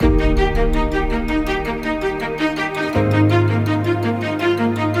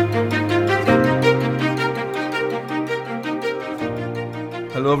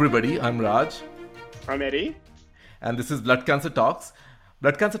everybody. I'm Raj. I'm Eddie. And this is Blood Cancer Talks.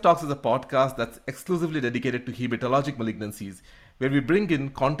 Blood Cancer Talks is a podcast that's exclusively dedicated to hematologic malignancies, where we bring in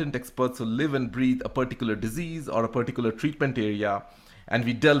content experts who live and breathe a particular disease or a particular treatment area, and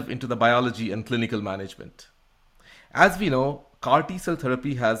we delve into the biology and clinical management. As we know, CAR T cell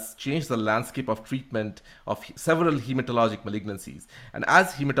therapy has changed the landscape of treatment of several hematologic malignancies. And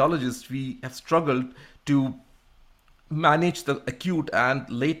as hematologists, we have struggled to manage the acute and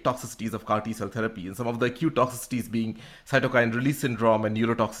late toxicities of CAR T cell therapy, and some of the acute toxicities being cytokine release syndrome and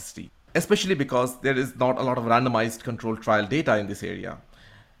neurotoxicity, especially because there is not a lot of randomized controlled trial data in this area.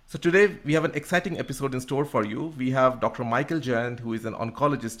 So today we have an exciting episode in store for you. We have Dr. Michael Jain, who is an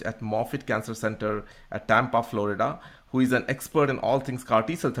oncologist at Moffitt Cancer Center at Tampa, Florida, who is an expert in all things CAR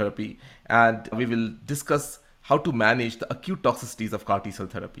T cell therapy, and we will discuss how to manage the acute toxicities of CAR T cell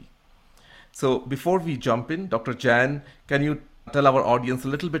therapy. So before we jump in, Dr. Jain, can you tell our audience a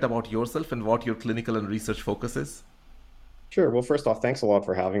little bit about yourself and what your clinical and research focus is? Sure. Well, first off, thanks a lot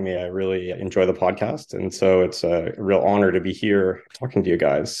for having me. I really enjoy the podcast. And so it's a real honor to be here talking to you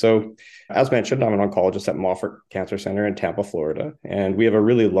guys. So as mentioned, I'm an oncologist at Moffitt Cancer Center in Tampa, Florida, and we have a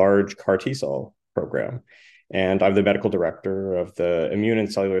really large CAR T cell program. And I'm the medical director of the Immune and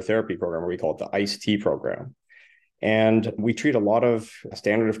Cellular Therapy program, or we call it the ICE-T program. And we treat a lot of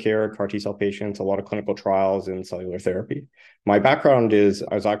standard of care CAR T cell patients, a lot of clinical trials in cellular therapy. My background is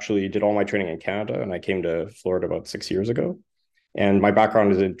did all my training in Canada, and I came to Florida about 6 years ago. And my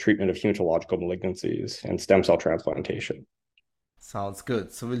background is in treatment of hematological malignancies and stem cell transplantation. Sounds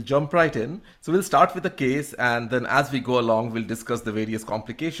good. So we'll jump right in. So we'll start with the case, and then as we go along, we'll discuss the various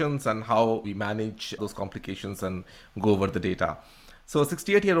complications and how we manage those complications and go over the data. So a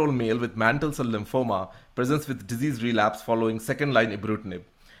 68-year-old male with mantle cell lymphoma presents with disease relapse following second-line ibrutinib.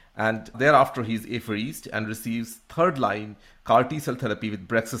 And thereafter, he's apheresed and receives third-line CAR T-cell therapy with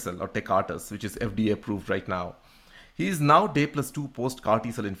Brexucab or Tecartus, which is FDA approved right now. He is now day plus 2 post-CAR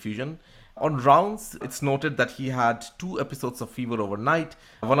T-cell infusion. On rounds, it's noted that he had 2 episodes of fever overnight.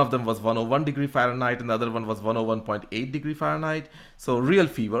 One of them was 101 degree Fahrenheit and the other one was 101.8 degree Fahrenheit. So real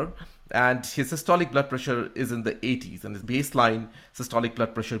fever. And his systolic blood pressure is in the 80s, and his baseline systolic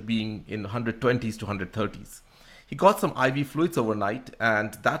blood pressure being in 120s to 130s. He got some IV fluids overnight,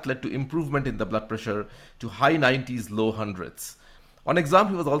 and that led to improvement in the blood pressure to high 90s, low hundreds. On exam,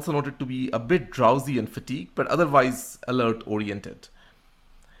 he was also noted to be a bit drowsy and fatigued, but otherwise alert oriented.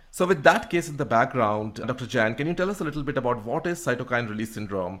 So with that case in the background, Dr. Jain, can you tell us a little bit about what is cytokine release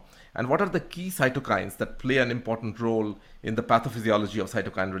syndrome and what are the key cytokines that play an important role in the pathophysiology of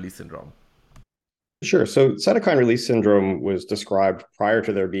cytokine release syndrome? Sure. So cytokine release syndrome was described prior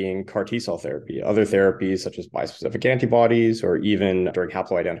to there being CAR T cell therapy. Other therapies such as bispecific antibodies or even during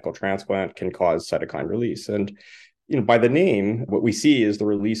haploidentical transplant can cause cytokine release. And by the name, what we see is the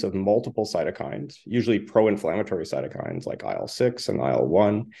release of multiple cytokines, usually pro-inflammatory cytokines like IL-6 and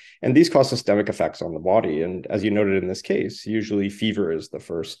IL-1, and these cause systemic effects on the body. And as you noted in this case, usually fever is the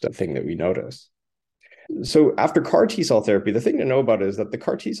first thing that we notice. So after CAR T cell therapy, the thing to know about is that the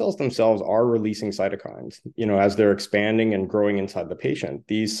CAR T cells themselves are releasing cytokines. As they're expanding and growing inside the patient,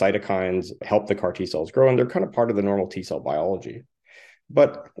 these cytokines help the CAR T cells grow, and they're kind of part of the normal T cell biology.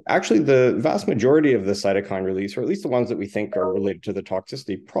 But actually, the vast majority of the cytokine release, or at least the ones that we think are related to the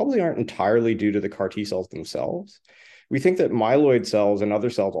toxicity, probably aren't entirely due to the CAR T cells themselves. We think that myeloid cells and other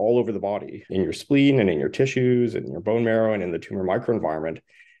cells all over the body, in your spleen and in your tissues, and in your bone marrow and in the tumor microenvironment,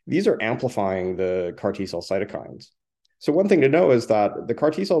 these are amplifying the CAR T cell cytokines. So one thing to know is that the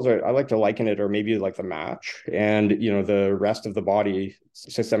CAR T cells I like to liken it, or maybe like the match, and the rest of the body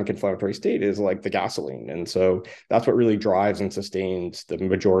systemic inflammatory state is like the gasoline. And so that's what really drives and sustains the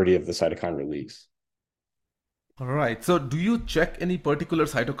majority of the cytokine release. All right. So do you check any particular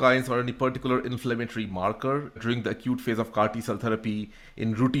cytokines or any particular inflammatory marker during the acute phase of CAR T cell therapy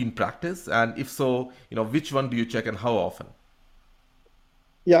in routine practice? And if so, which one do you check and how often?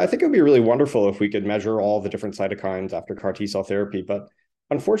 Yeah, I think it would be really wonderful if we could measure all the different cytokines after CAR T cell therapy. But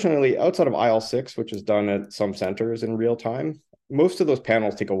unfortunately, outside of IL-6, which is done at some centers in real time, most of those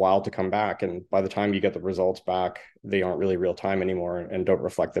panels take a while to come back. And by the time you get the results back, they aren't really real time anymore and don't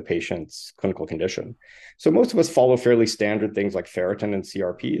reflect the patient's clinical condition. So most of us follow fairly standard things like ferritin and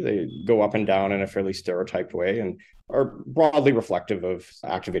CRP. They go up and down in a fairly stereotyped way and are broadly reflective of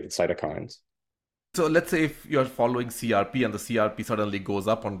activated cytokines. So let's say if you're following CRP and the CRP suddenly goes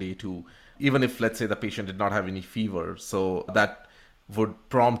up on day 2, even if, let's say, the patient did not have any fever, so that would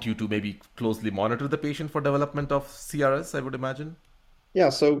prompt you to maybe closely monitor the patient for development of CRS, I would imagine? Yeah,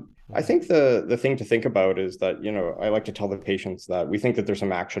 so I think the thing to think about is that, I like to tell the patients that we think that there's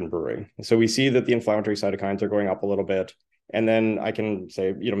some action brewing. So we see that the inflammatory cytokines are going up a little bit, And then I can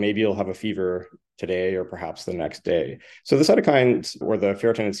say, maybe you'll have a fever today or perhaps the next day. So the cytokines or the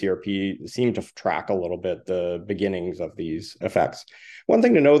ferritin and CRP seem to track a little bit the beginnings of these effects. One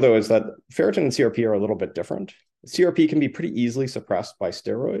thing to know, though, is that ferritin and CRP are a little bit different. CRP can be pretty easily suppressed by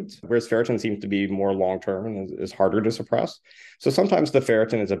steroids, whereas ferritin seems to be more long-term and is harder to suppress. So sometimes the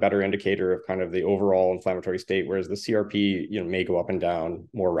ferritin is a better indicator of kind of the overall inflammatory state, whereas the CRP, may go up and down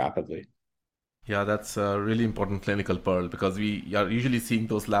more rapidly. Yeah, that's a really important clinical pearl because we are usually seeing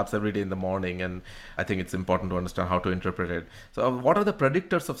those labs every day in the morning, and I think it's important to understand how to interpret it. So, what are the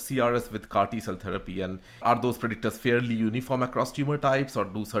predictors of CRS with CAR T cell therapy, and are those predictors fairly uniform across tumor types, or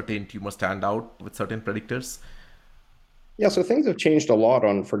do certain tumors stand out with certain predictors? Yeah, so things have changed a lot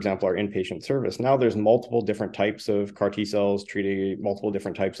on, for example, our inpatient service. Now there's multiple different types of CAR T cells treating multiple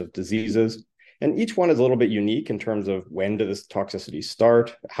different types of diseases. And each one is a little bit unique in terms of when do this toxicities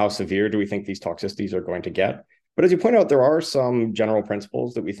start? How severe do we think these toxicities are going to get? But as you point out, there are some general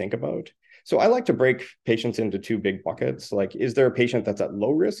principles that we think about. So I like to break patients into two big buckets. Like, is there a patient that's at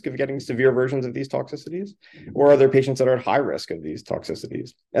low risk of getting severe versions of these toxicities? Or are there patients that are at high risk of these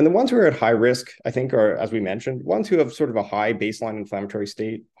toxicities? And the ones who are at high risk, I think, are, as we mentioned, ones who have sort of a high baseline inflammatory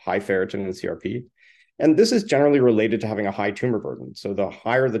state, high ferritin and CRP. And this is generally related to having a high tumor burden. So the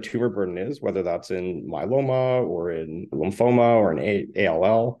higher the tumor burden is, whether that's in myeloma or in lymphoma or in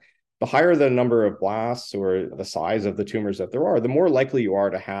ALL, the higher the number of blasts or the size of the tumors that there are, the more likely you are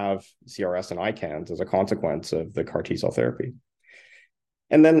to have CRS and ICANS as a consequence of the CAR T cell therapy.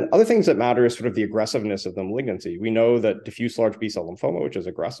 And then other things that matter is sort of the aggressiveness of the malignancy. We know that diffuse large B-cell lymphoma, which is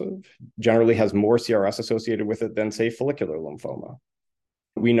aggressive, generally has more CRS associated with it than, say, follicular lymphoma.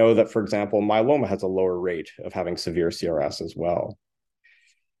 We know that, for example, myeloma has a lower rate of having severe CRS as well.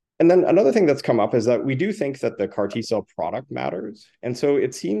 And then another thing that's come up is that we do think that the CAR T cell product matters. And so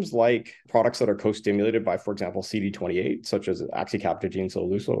it seems like products that are co-stimulated by, for example, CD28, such as axicabtagene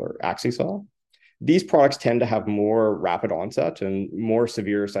ciloleucel or Axicel, these products tend to have more rapid onset and more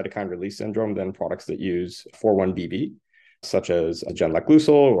severe cytokine release syndrome than products that use 4-1BB, such as genlecleucel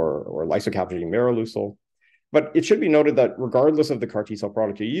or lisocabtagene maraleucel. But it should be noted that regardless of the CAR T cell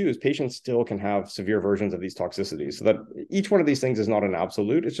product you use, patients still can have severe versions of these toxicities. So that each one of these things is not an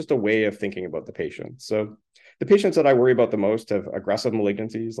absolute. It's just a way of thinking about the patient. So the patients that I worry about the most have aggressive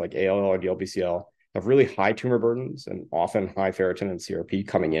malignancies like ALL or DLBCL, have really high tumor burdens and often high ferritin and CRP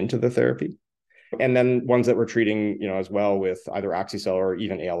coming into the therapy. And then ones that we're treating, as well with either Axicel or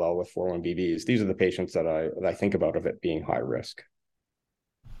even ALL with 4-1BBs. These are the patients that I think about of it being high risk.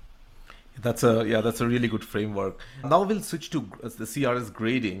 That's a really good framework. Now we'll switch to the CRS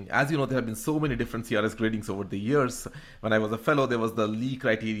grading. As you know, there have been so many different CRS gradings over the years. When I was a fellow, there was the Lee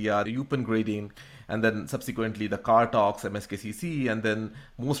criteria, the UPenn grading, and then subsequently the CAR-TOX, MSKCC, and then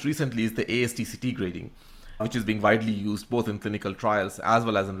most recently is the ASTCT grading, which is being widely used both in clinical trials as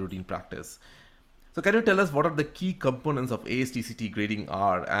well as in routine practice. So can you tell us what are the key components of ASTCT grading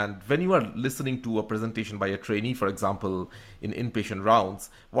are? And when you are listening to a presentation by a trainee, for example, in inpatient rounds,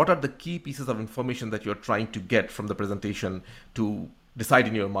 what are the key pieces of information that you're trying to get from the presentation to decide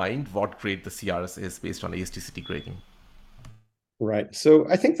in your mind what grade the CRS is based on ASTCT grading? Right. So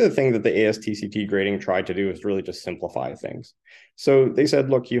I think the thing that the ASTCT grading tried to do is really just simplify things. So they said,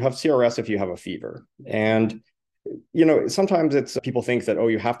 look, you have CRS if you have a fever. And sometimes it's people think that, oh,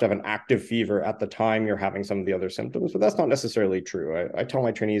 you have to have an active fever at the time you're having some of the other symptoms, but that's not necessarily true. I tell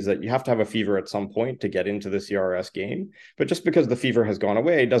my trainees that you have to have a fever at some point to get into the CRS game, but just because the fever has gone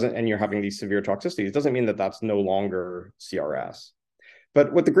away and you're having these severe toxicities doesn't mean that that's no longer CRS.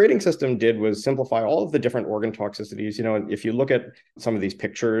 But what the grading system did was simplify all of the different organ toxicities. If you look at some of these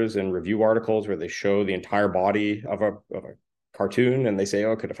pictures and review articles where they show the entire body of a cartoon and they say,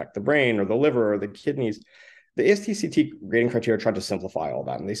 oh, it could affect the brain or the liver or the kidneys. The ASTCT grading criteria tried to simplify all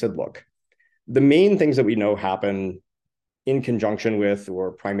that. And they said, look, the main things that we know happen in conjunction with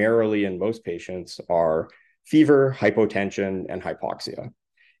or primarily in most patients are fever, hypotension, and hypoxia.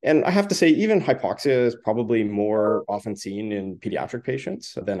 And I have to say, even hypoxia is probably more often seen in pediatric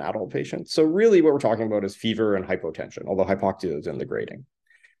patients than adult patients. So really what we're talking about is fever and hypotension, although hypoxia is in the grading.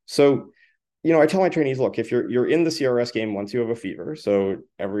 So I tell my trainees, look, if you're in the CRS game once you have a fever, so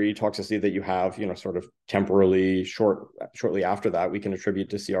every toxicity that you have, sort of temporarily shortly after that, we can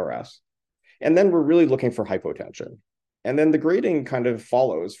attribute to CRS. And then we're really looking for hypotension. And then the grading kind of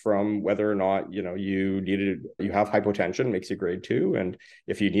follows from whether or not, you have hypotension, makes you grade 2. And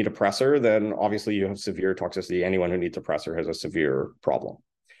if you need a pressor, then obviously you have severe toxicity. Anyone who needs a pressor has a severe problem.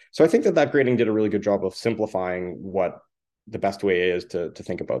 So I think that grading did a really good job of simplifying what the best way is to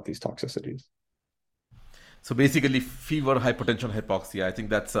think about these toxicities. So basically, fever, hypertension, hypoxia. I think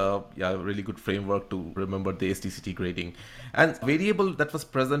that's a really good framework to remember the STCT grading. And variable that was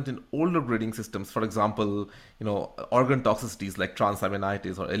present in older grading systems, for example, organ toxicities like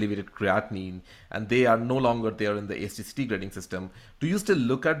transaminitis or elevated creatinine, and they are no longer there in the STCT grading system. Do you still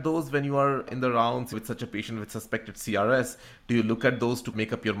look at those when you are in the rounds with such a patient with suspected CRS? Do you look at those to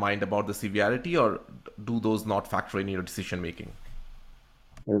make up your mind about the severity, or do those not factor in your decision making?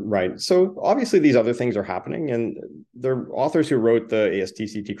 Right. So obviously these other things are happening, and the authors who wrote the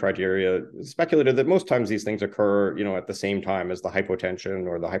ASTCT criteria speculated that most times these things occur, at the same time as the hypotension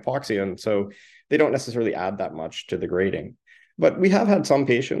or the hypoxia, and so they don't necessarily add that much to the grading. But we have had some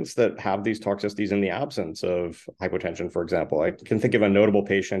patients that have these toxicities in the absence of hypotension, for example. I can think of a notable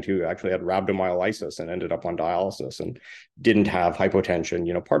patient who actually had rhabdomyolysis and ended up on dialysis and didn't have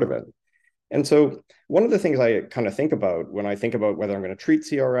hypotension, part of it. And so one of the things I kind of think about when I think about whether I'm going to treat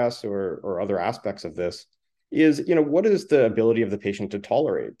CRS or other aspects of this is, what is the ability of the patient to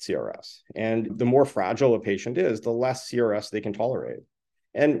tolerate CRS? And the more fragile a patient is, the less CRS they can tolerate.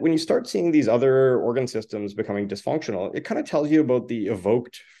 And when you start seeing these other organ systems becoming dysfunctional, it kind of tells you about the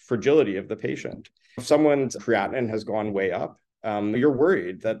evoked fragility of the patient. If someone's creatinine has gone way up, you're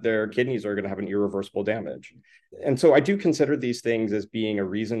worried that their kidneys are going to have an irreversible damage. And so I do consider these things as being a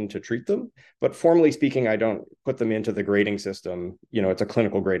reason to treat them. But formally speaking, I don't put them into the grading system. It's a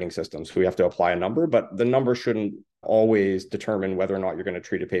clinical grading system, so we have to apply a number, but the number shouldn't always determine whether or not you're going to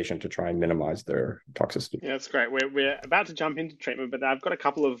treat a patient to try and minimize their toxicity. Yeah, that's great. We're about to jump into treatment, but I've got a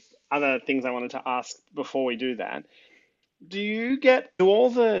couple of other things I wanted to ask before we do that. Do all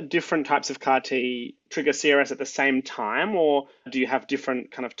the different types of CAR T trigger CRS at the same time, or do you have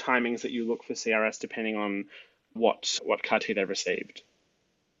different kind of timings that you look for CRS depending on what CAR T they've received?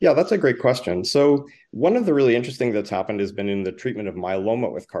 Yeah, that's a great question. So one of the really interesting that's happened has been in the treatment of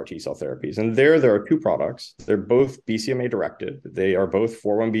myeloma with CAR T cell therapies. And there are two products. They're both BCMA directed. They are both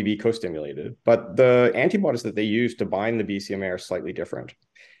 4-1BB co-stimulated, but the antibodies that they use to bind the BCMA are slightly different.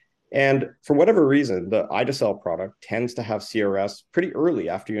 And for whatever reason, the ide-cel product tends to have CRS pretty early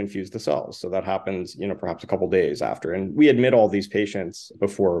after you infuse the cells. So that happens, perhaps a couple of days after. And we admit all these patients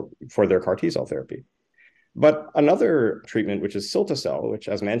for their CAR T cell therapy. But another treatment, which is cilta-cel, which,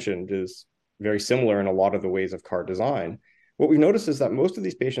 as mentioned, is very similar in a lot of the ways of CAR design, what we've noticed is that most of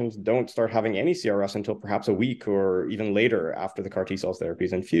these patients don't start having any CRS until perhaps a week or even later after the CAR T cell therapy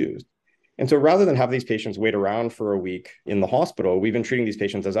is infused. And so rather than have these patients wait around for a week in the hospital, we've been treating these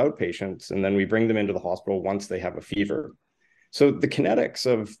patients as outpatients, and then we bring them into the hospital once they have a fever. So the kinetics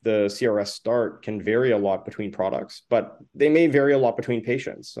of the CRS start can vary a lot between products, but they may vary a lot between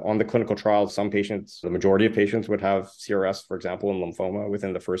patients. On the clinical trials, some patients, the majority of patients would have CRS, for example, in lymphoma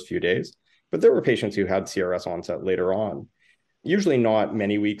within the first few days. But there were patients who had CRS onset later on, usually not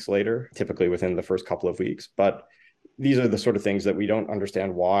many weeks later, typically within the first couple of weeks. But these are the sort of things that we don't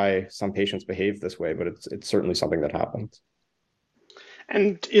understand why some patients behave this way, but it's certainly something that happens.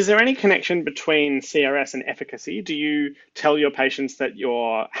 And is there any connection between CRS and efficacy? Do you tell your patients that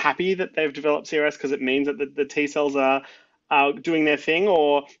you're happy that they've developed CRS because it means that the T cells are doing their thing,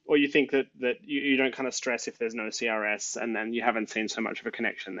 or you think that you don't kind of stress if there's no CRS and then you haven't seen so much of a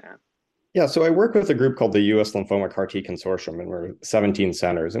connection there? Yeah, so I work with a group called the US Lymphoma CAR T Consortium, and we're 17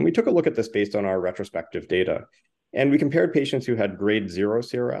 centers. And we took a look at this based on our retrospective data. And we compared patients who had grade 0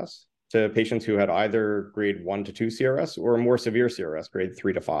 CRS to patients who had either grade 1 to 2 CRS or more severe CRS, grade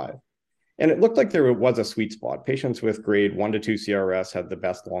 3 to 5. And it looked like there was a sweet spot. Patients with grade 1 to 2 CRS had the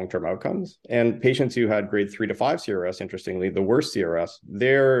best long-term outcomes. And patients who had grade 3 to 5 CRS, interestingly, the worst CRS,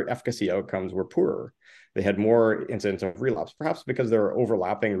 their efficacy outcomes were poorer. They had more incidence of relapse, perhaps because there are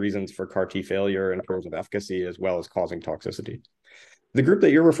overlapping reasons for CAR T failure in terms of efficacy as well as causing toxicity. The group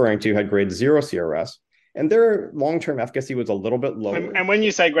that you're referring to had grade 0 CRS, and their long-term efficacy was a little bit lower. And when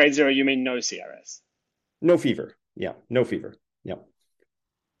you say grade 0, you mean no CRS? No fever. Yeah, no fever. Yeah.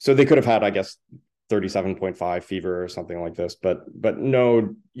 So they could have had, I guess, 37.5 fever or something like this, but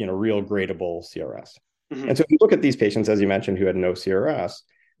no, real gradable CRS. Mm-hmm. And so if you look at these patients, as you mentioned, who had no CRS,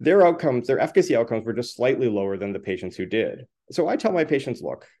 their efficacy outcomes were just slightly lower than the patients who did. So I tell my patients,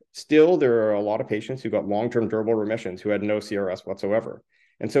 look, still there are a lot of patients who got long-term durable remissions who had no CRS whatsoever.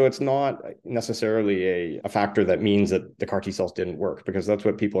 And so it's not necessarily a factor that means that the CAR T cells didn't work, because that's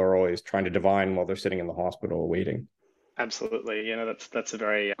what people are always trying to divine while they're sitting in the hospital waiting. Absolutely. That's a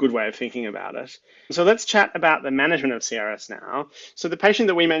very good way of thinking about it. So let's chat about the management of CRS now. So the patient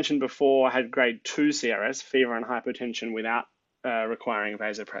that we mentioned before had grade 2 CRS, fever and hypotension without requiring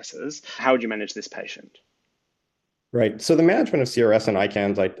vasopressors. How would you manage this patient? Right. So the management of CRS and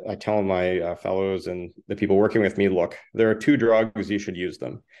ICANS, I tell my fellows and the people working with me, look, there are two drugs, you should use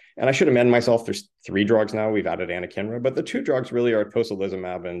them. And I should amend myself. There's three drugs now. We've added anakinra, but the two drugs really are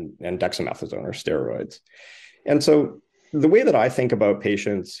tocilizumab and dexamethasone or steroids. And so the way that I think about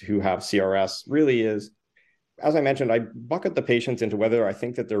patients who have CRS really is, as I mentioned, I bucket the patients into whether I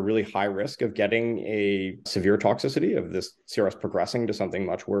think that they're really high risk of getting a severe toxicity of this CRS progressing to something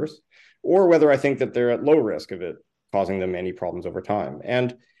much worse, or whether I think that they're at low risk of it causing them any problems over time.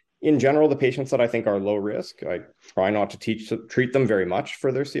 And in general, the patients that I think are low risk, I try not to treat them very much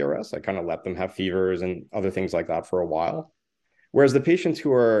for their CRS. I kind of let them have fevers and other things like that for a while. Whereas the patients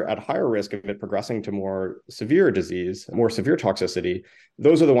who are at higher risk of it progressing to more severe disease, more severe toxicity,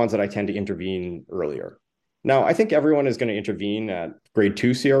 those are the ones that I tend to intervene earlier. Now, I think everyone is going to intervene at grade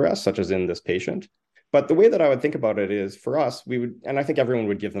 2 CRS, such as in this patient. But the way that I would think about it is for us, we would, and I think everyone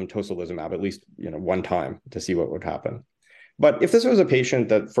would give them tocilizumab at least, one time to see what would happen. But if this was a patient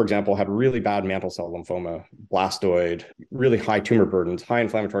that, for example, had really bad mantle cell lymphoma, blastoid, really high tumor burdens, high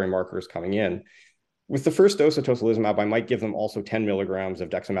inflammatory markers coming in, with the first dose of tocilizumab, I might give them also 10 milligrams of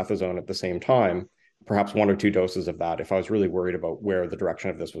dexamethasone at the same time, perhaps one or two doses of that if I was really worried about where the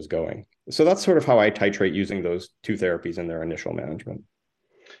direction of this was going. So that's sort of how I titrate using those two therapies in their initial management.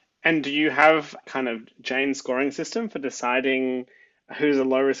 And do you have kind of Jane scoring system for deciding who's a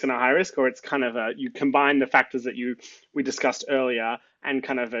low risk and a high risk, or it's kind of you combine the factors that we discussed earlier and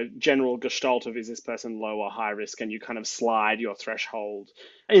kind of a general gestalt of is this person low or high risk, and you kind of slide your threshold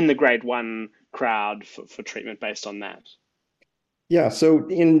in the grade 1 crowd for treatment based on that? Yeah, so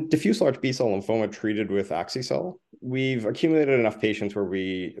in diffuse large B-cell lymphoma treated with axi-cel, we've accumulated enough patients where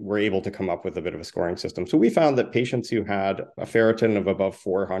we were able to come up with a bit of a scoring system. So we found that patients who had a ferritin of above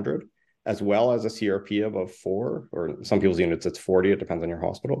 400, as well as a CRP above 4, or some people's units it's 40, it depends on your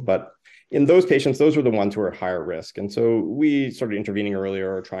hospital. But in those patients, those were the ones who were at higher risk. And so we started intervening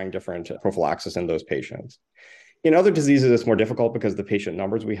earlier or trying different prophylaxis in those patients. In other diseases, it's more difficult because the patient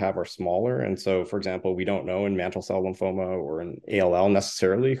numbers we have are smaller. And so, for example, we don't know in mantle cell lymphoma or in ALL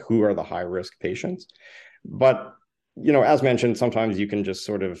necessarily who are the high risk patients. But, as mentioned, sometimes you can just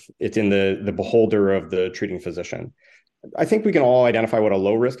sort of, it's in the beholder of the treating physician. I think we can all identify what a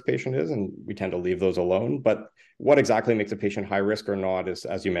low risk patient is, and we tend to leave those alone. But what exactly makes a patient high risk or not is,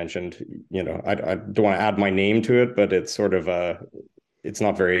 as you mentioned, I don't want to add my name to it, but it's sort of it's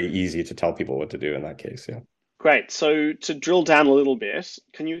not very easy to tell people what to do in that case. Yeah. Great. So to drill down a little bit,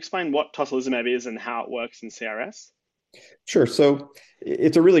 can you explain what tocilizumab is and how it works in CRS? Sure. So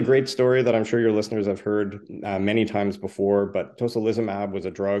it's a really great story that I'm sure your listeners have heard many times before, but tocilizumab was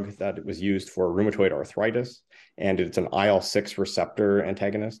a drug that was used for rheumatoid arthritis, and it's an IL-6 receptor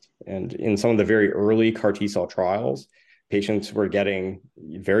antagonist. And in some of the very early CAR T-cell trials, patients were getting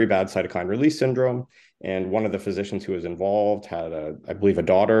very bad cytokine release syndrome. And one of the physicians who was involved had, I believe, a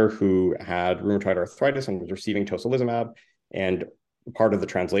daughter who had rheumatoid arthritis and was receiving tocilizumab. And part of the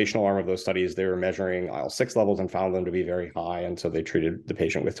translational arm of those studies, they were measuring IL-6 levels and found them to be very high. And so they treated the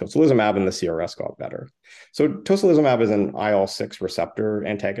patient with tocilizumab and the CRS got better. So tocilizumab is an IL-6 receptor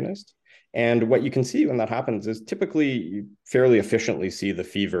antagonist. And what you can see when that happens is typically you fairly efficiently see the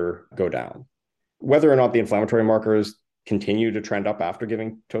fever go down. Whether or not the inflammatory markers continue to trend up after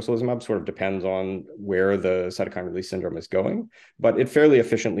giving tocilizumab sort of depends on where the cytokine release syndrome is going, but it fairly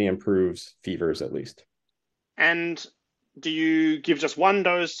efficiently improves fevers at least. And do you give just one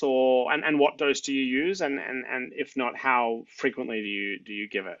dose, or and what dose do you use? And if not, how frequently do you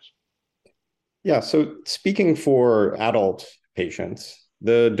give it? Yeah, so speaking for adult patients,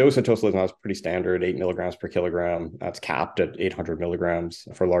 the dose of tocilizumab is pretty standard, 8 milligrams per kilogram. That's capped at 800 milligrams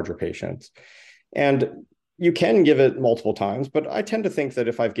for larger patients. And you can give it multiple times, but I tend to think that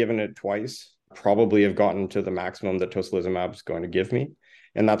if I've given it twice, probably have gotten to the maximum that tocilizumab is going to give me.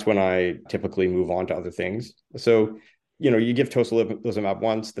 And that's when I typically move on to other things. So, you give tocilizumab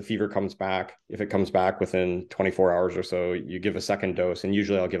once, the fever comes back. If it comes back within 24 hours or so, you give a second dose. And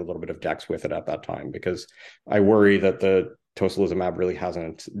usually I'll give a little bit of dex with it at that time because I worry that the tocilizumab really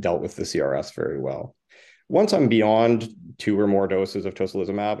hasn't dealt with the CRS very well. Once I'm beyond 2 or more doses of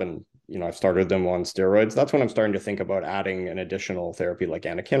tocilizumab and I've started them on steroids, that's when I'm starting to think about adding an additional therapy like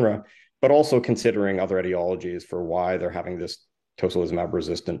anakinra, but also considering other etiologies for why they're having this tocilizumab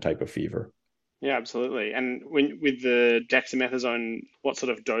resistant type of fever. Yeah, absolutely. And with the dexamethasone, what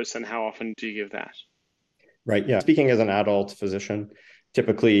sort of dose and how often do you give that? Right. Yeah. Speaking as an adult physician,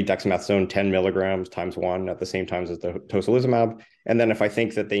 typically dexamethasone 10 milligrams times 1 at the same time as the tocilizumab. And then if I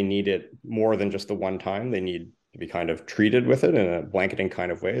think that they need it more than just the one time, they need to be kind of treated with it in a blanketing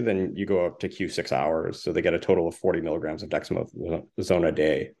kind of way, then you go up to Q6 hours. So they get a total of 40 milligrams of dexamethasone a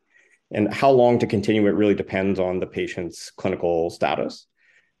day. And how long to continue it really depends on the patient's clinical status.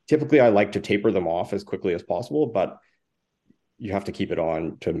 Typically, I like to taper them off as quickly as possible, but you have to keep it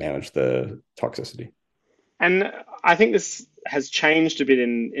on to manage the toxicity. And I think this has changed a bit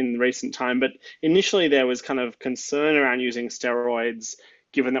in recent time, but initially there was kind of concern around using steroids,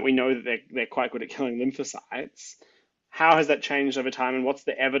 given that we know that they're quite good at killing lymphocytes. How has that changed over time, and what's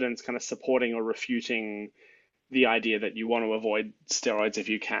the evidence kind of supporting or refuting the idea that you want to avoid steroids if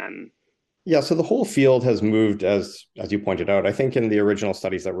you can? Yeah, so the whole field has moved as you pointed out. I think in the original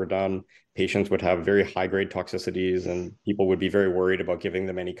studies that were done, patients would have very high grade toxicities and people would be very worried about giving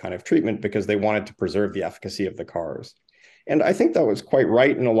them any kind of treatment because they wanted to preserve the efficacy of the CARs. And I think that was quite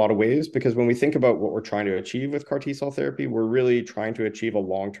right in a lot of ways because when we think about what we're trying to achieve with CAR T cell therapy, we're really trying to achieve a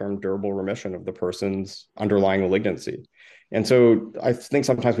long-term durable remission of the person's underlying malignancy. And so I think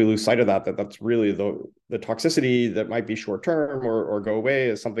sometimes we lose sight of that's really the toxicity that might be short term or go away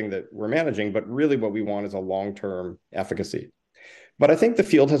is something that we're managing, but really what we want is a long-term efficacy. But I think the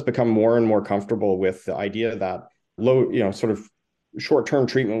field has become more and more comfortable with the idea that sort of short-term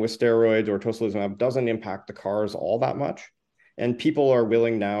treatment with steroids or tocilizumab doesn't impact the CARs all that much. And people are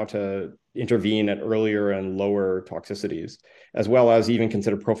willing now to intervene at earlier and lower toxicities, as well as even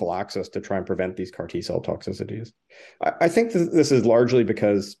consider prophylaxis to try and prevent these CAR T cell toxicities. I think this is largely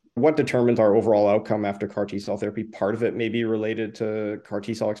because what determines our overall outcome after CAR T cell therapy, part of it may be related to CAR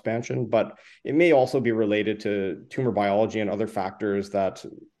T cell expansion, but it may also be related to tumor biology and other factors that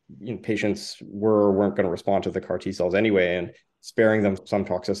patients were or weren't going to respond to the CAR T cells anyway, and sparing them some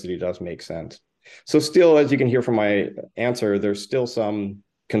toxicity does make sense. So still, as you can hear from my answer, there's still some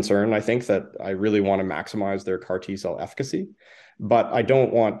concern. I think that I really want to maximize their CAR T cell efficacy, but I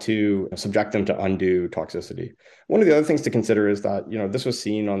don't want to subject them to undue toxicity. One of the other things to consider is that, this was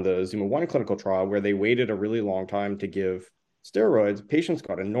seen on the Zuma-1 clinical trial where they waited a really long time to give steroids. Patients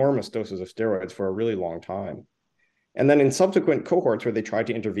got enormous doses of steroids for a really long time. And then in subsequent cohorts where they tried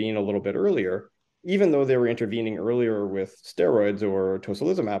to intervene a little bit earlier, even though they were intervening earlier with steroids or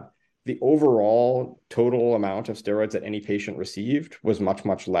tocilizumab, the overall total amount of steroids that any patient received was much,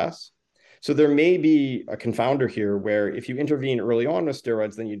 much less. So there may be a confounder here where if you intervene early on with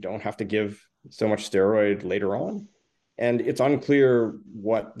steroids, then you don't have to give so much steroid later on. And it's unclear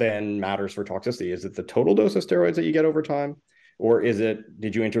what then matters for toxicity. Is it the total dose of steroids that you get over time? Or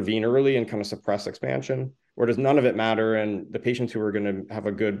did you intervene early and kind of suppress expansion? Or does none of it matter? And the patients who are going to have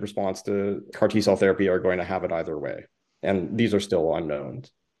a good response to CAR T cell therapy are going to have it either way. And these are still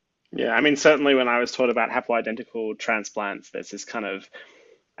unknowns. Yeah, I mean, certainly when I was taught about haploidentical transplants, there's this kind of,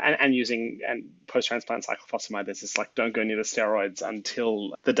 and using and post-transplant cyclophosphamide, there's this like, don't go near the steroids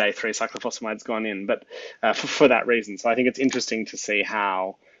until the day 3 cyclophosphamide's gone in, but for that reason. So I think it's interesting to see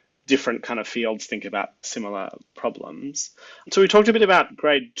how different kind of fields think about similar problems. So we talked a bit about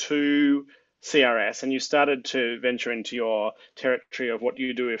grade 2 CRS, and you started to venture into your territory of what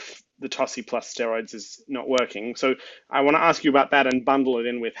you do if the TOSI plus steroids is not working. So I want to ask you about that and bundle it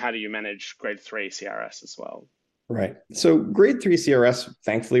in with how do you manage grade 3 CRS as well? Right. So grade 3 CRS,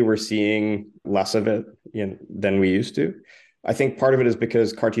 thankfully, we're seeing less of it than we used to. I think part of it is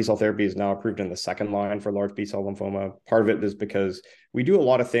because CAR T cell therapy is now approved in the second line for large B cell lymphoma. Part of it is because we do a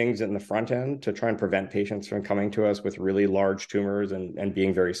lot of things in the front end to try and prevent patients from coming to us with really large tumors and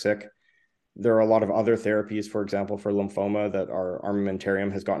being very sick. There are a lot of other therapies, for example, for lymphoma that our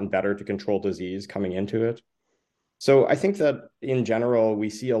armamentarium has gotten better to control disease coming into it. So I think that in general, we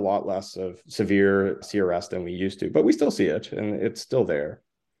see a lot less of severe CRS than we used to, but we still see it and it's still there.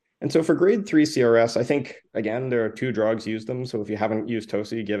 And so for grade 3 CRS, I think, again, there are 2 drugs, use them. So if you haven't used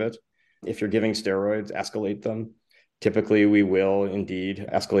TOSI, give it. If you're giving steroids, escalate them. Typically, we will indeed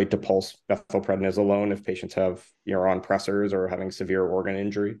escalate to pulse methylprednisolone if patients have on pressors or having severe organ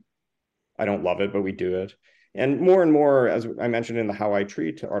injury. I don't love it, but we do it. And more, as I mentioned in the How I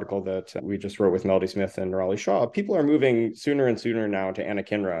Treat article that we just wrote with Melody Smith and Raleigh Shaw, people are moving sooner and sooner now to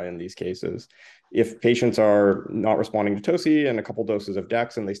anakinra in these cases. If patients are not responding to TOSI and a couple doses of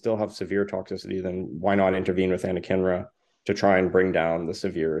Dex and they still have severe toxicity, then why not intervene with anakinra to try and bring down the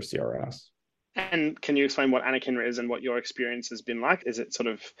severe CRS? And can you explain what anakinra is and what your experience has been like? Is it sort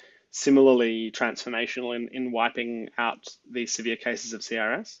of similarly transformational in wiping out these severe cases of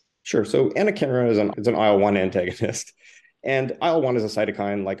CRS? Sure. So anakinra is an IL-1 antagonist. And IL-1 is a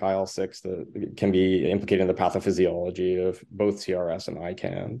cytokine like IL-6 that can be implicated in the pathophysiology of both CRS and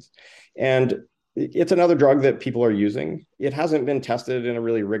ICANS. And it's another drug that people are using. It hasn't been tested in a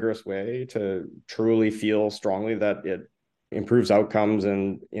really rigorous way to truly feel strongly that it improves outcomes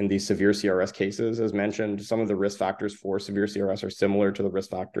in these severe CRS cases. As mentioned, some of the risk factors for severe CRS are similar to the risk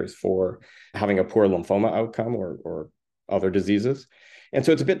factors for having a poor lymphoma outcome or other diseases. And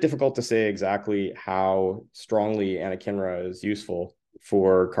so it's a bit difficult to say exactly how strongly anakinra is useful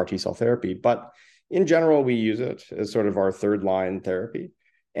for CAR T cell therapy. But in general, we use it as sort of our third line therapy.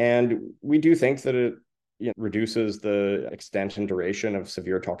 And we do think that it reduces the extent and duration of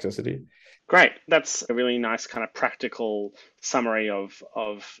severe toxicity. Great. That's a really nice kind of practical summary of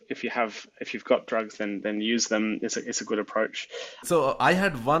if you've got drugs, then use them. It's a good approach. So I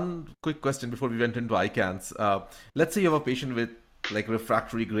had one quick question before we went into ICANS. Let's say you have a patient with like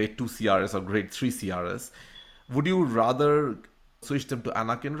refractory grade 2 CRS or grade 3 CRS. Would you rather switch them to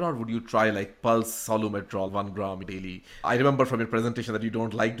anakinra, or would you try like pulse solumedrol 1 gram daily? I remember from your presentation that you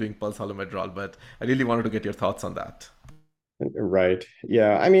don't like doing pulse solumedrol, but I really wanted to get your thoughts on that. Right.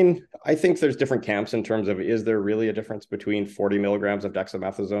 Yeah. I mean, I think there's different camps in terms of, is there really a difference between 40 milligrams of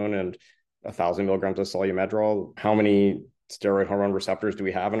dexamethasone and 1,000 milligrams of solumedrol? How many steroid hormone receptors do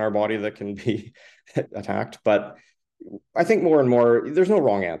we have in our body that can be attacked? But I think more and more, there's no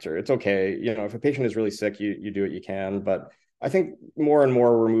wrong answer. It's okay. If a patient is really sick, you do what you can. But I think more and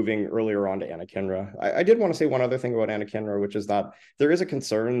more we're moving earlier on to anakinra. I did want to say one other thing about anakinra, which is that there is a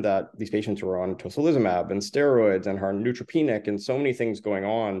concern that these patients who are on tocilizumab and steroids and are neutropenic and so many things going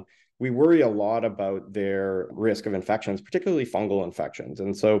on, we worry a lot about their risk of infections, particularly fungal infections.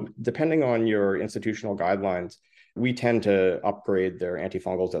 And so depending on your institutional guidelines, we tend to upgrade their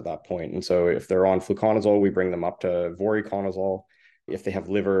antifungals at that point. And so if they're on fluconazole, we bring them up to voriconazole. If they have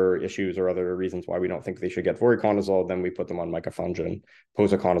liver issues or other reasons why we don't think they should get voriconazole, then we put them on micafungin.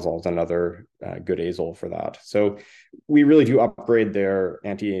 Posaconazole is another good azole for that. So we really do upgrade their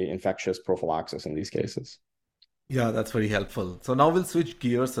anti-infectious prophylaxis in these cases. Yeah, that's very helpful. So now we'll switch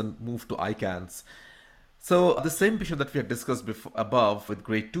gears and move to ICANS. So the same patient that we had discussed above with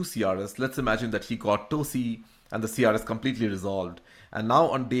grade 2 CRS, let's imagine that he got TOCI and the CRS completely resolved. And now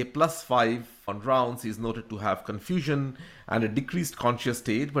on day +5 on rounds, he is noted to have confusion and a decreased conscious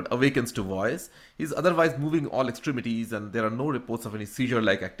state, but awakens to voice. He's otherwise moving all extremities, and there are no reports of any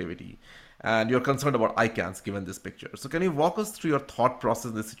seizure-like activity. And you're concerned about ICANS given this picture. So can you walk us through your thought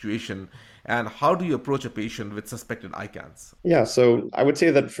process in this situation, and how do you approach a patient with suspected ICANS? Yeah, so I would say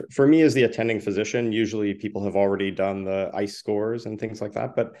that for me as the attending physician, usually people have already done the ICE scores and things like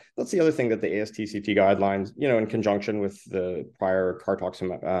that. But that's the other thing that the ASTCT guidelines, in conjunction with the prior CAR-Tox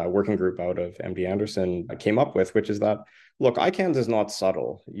working group out of MD Anderson came up with, which is that, look, ICANS is not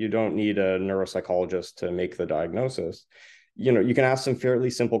subtle. You don't need a neuropsychologist to make the diagnosis. You can ask some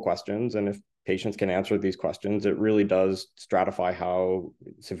fairly simple questions, and if patients can answer these questions, it really does stratify how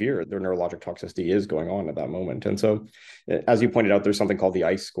severe their neurologic toxicity is going on at that moment. And so, as you pointed out, there's something called the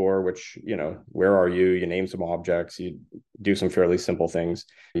ICE score, which, where are you? You name some objects, you do some fairly simple things.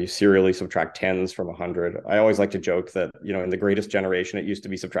 You serially subtract tens from 100. I always like to joke that, in the greatest generation, it used to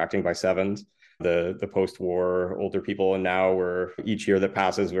be subtracting by sevens, the post-war older people, and now each year that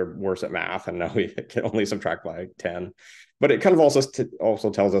passes, we're worse at math, and now we can only subtract by 10. But it kind of also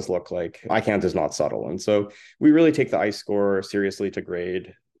tells us, look, like ICANS is not subtle. And so we really take the ICE score seriously to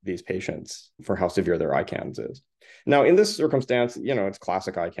grade these patients for how severe their ICANS is. Now, in this circumstance, it's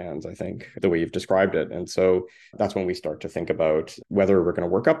classic ICANS, I think, the way you've described it. And so that's when we start to think about whether we're going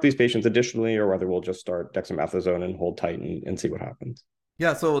to work up these patients additionally, or whether we'll just start dexamethasone and hold tight and see what happens.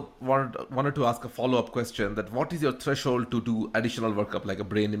 Yeah, so wanted to ask a follow-up question, that what is your threshold to do additional workup, like a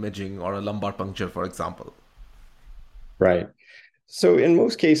brain imaging or a lumbar puncture, for example? Right. So in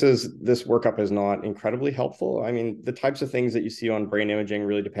most cases, this workup is not incredibly helpful. I mean, the types of things that you see on brain imaging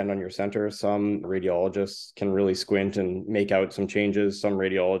really depend on your center. Some radiologists can really squint and make out some changes. Some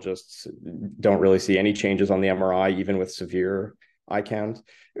radiologists don't really see any changes on the MRI, even with severe ICANS.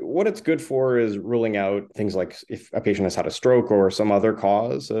 What it's good for is ruling out things like if a patient has had a stroke or some other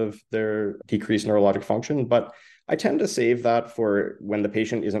cause of their decreased neurologic function. But I tend to save that for when the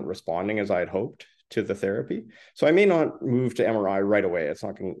patient isn't responding as I had hoped to the therapy. So I may not move to MRI right away. It's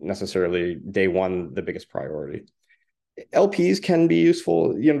not necessarily day one the biggest priority. LPs can be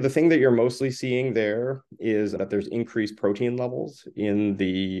useful. The thing that you're mostly seeing there is that there's increased protein levels in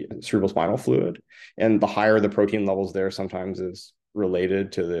the cerebrospinal fluid. And the higher the protein levels there sometimes is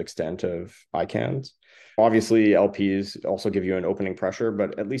related to the extent of ICANS. Obviously, LPs also give you an opening pressure,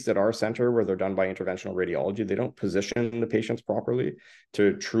 but at least at our center, where they're done by interventional radiology, they don't position the patients properly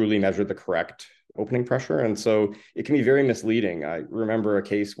to truly measure the correct opening pressure. And so it can be very misleading. I remember a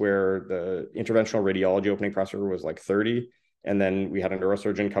case where the interventional radiology opening pressure was like 30. And then we had a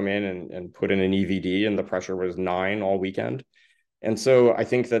neurosurgeon come in and put in an EVD, and the pressure was 9 all weekend. And so I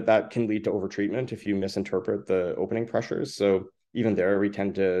think that can lead to overtreatment if you misinterpret the opening pressures. So even there, we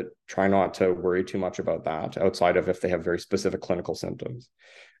tend to try not to worry too much about that outside of if they have very specific clinical symptoms.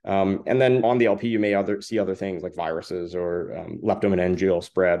 And then on the LP, you may see other things like viruses or leptomeningeal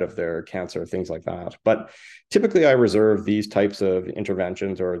spread of their cancer, things like that. But typically, I reserve these types of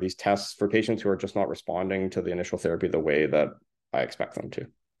interventions or these tests for patients who are just not responding to the initial therapy the way that I expect them to.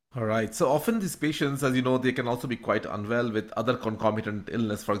 All right. So often these patients, as you know, they can also be quite unwell with other concomitant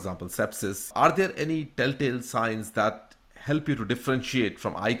illness, for example, sepsis. Are there any telltale signs that help you to differentiate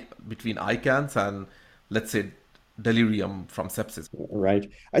between ICANS and, let's say, delirium from sepsis? Right.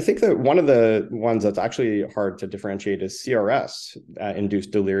 I think that one of the ones that's actually hard to differentiate is CRS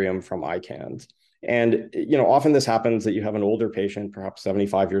induced delirium from ICANS. And, often this happens that you have an older patient, perhaps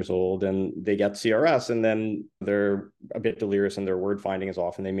 75 years old, and they get CRS, and then they're a bit delirious and their word finding is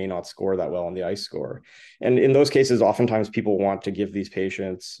off, and they may not score that well on the ICE score. And in those cases, oftentimes people want to give these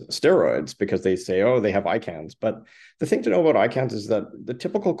patients steroids because they say, oh, they have ICANS. But the thing to know about ICANS is that the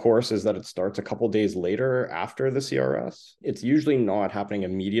typical course is that it starts a couple days later after the CRS. It's usually not happening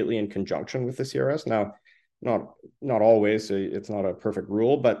immediately in conjunction with the CRS. Now, not always, so it's not a perfect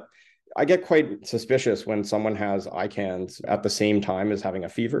rule, but I get quite suspicious when someone has ICANS at the same time as having a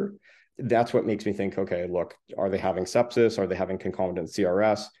fever. That's what makes me think, okay, look, are they having sepsis? Are they having concomitant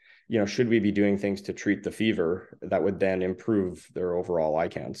CRS? Should we be doing things to treat the fever that would then improve their overall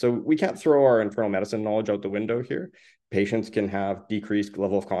ICANS? So we can't throw our internal medicine knowledge out the window here. Patients can have decreased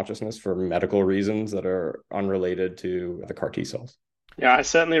level of consciousness for medical reasons that are unrelated to the CAR T cells. Yeah, I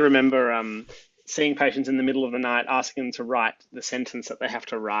certainly remember seeing patients in the middle of the night, asking them to write the sentence that they have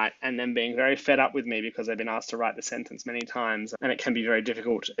to write, and then being very fed up with me because they've been asked to write the sentence many times. And it can be very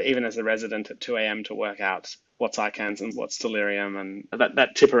difficult, even as a resident at 2 a.m., to work out what's ICANS and what's delirium. And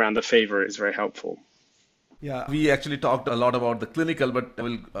that tip around the fever is very helpful. Yeah, we actually talked a lot about the clinical, but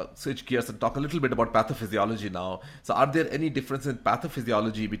we'll switch gears and talk a little bit about pathophysiology now. So are there any difference in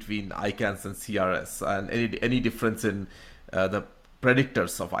pathophysiology between ICANS and CRS, and any difference in the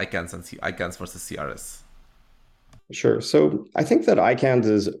predictors of ICANS and ICANS versus CRS? Sure. So I think that ICANS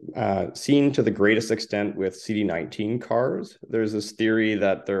is seen to the greatest extent with CD19 CARs. There's this theory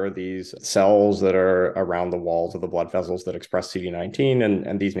that there are these cells that are around the walls of the blood vessels that express CD19,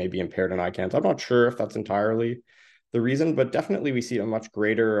 and these may be impaired in ICANS. I'm not sure if that's entirely the reason, but definitely we see a much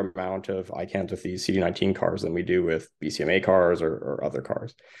greater amount of ICANS with these CD19 CARs than we do with BCMA CARs or other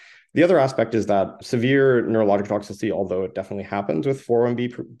CARs. The other aspect is that severe neurologic toxicity, although it definitely happens with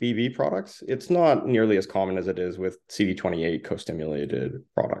 4-1BB products, it's not nearly as common as it is with CD28 co-stimulated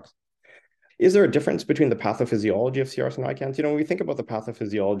products. Is there a difference between the pathophysiology of CRS and ICANS? When we think about the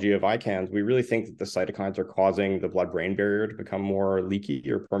pathophysiology of ICANS, we really think that the cytokines are causing the blood-brain barrier to become more leaky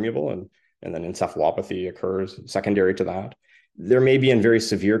or permeable, and then encephalopathy occurs secondary to that. There may be in very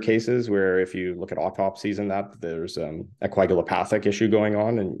severe cases where if you look at autopsies and that, there's a coagulopathic issue going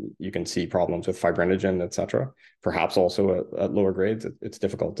on, and you can see problems with fibrinogen, et cetera, perhaps also at lower grades. It's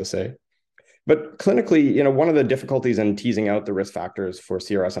difficult to say. But clinically, one of the difficulties in teasing out the risk factors for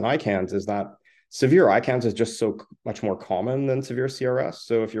CRS and ICANS is that severe ICANS is just so much more common than severe CRS.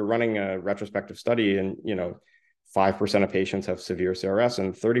 So if you're running a retrospective study and, 5% of patients have severe CRS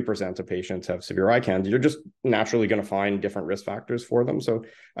and 30% of patients have severe ICANS, you're just naturally going to find different risk factors for them. So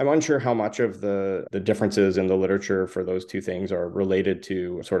I'm unsure how much of the differences in the literature for those two things are related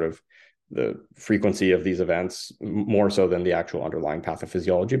to sort of the frequency of these events more so than the actual underlying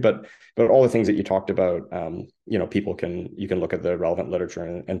pathophysiology. But all the things that you talked about, you can look at the relevant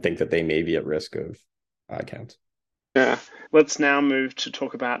literature and think that they may be at risk of ICANS. Yeah. Let's now move to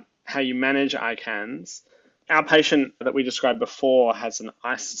talk about how you manage ICANS. Our patient that we described before has an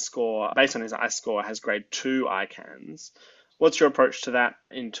ICE score, based on his ICE score, has grade 2 ICANS. What's your approach to that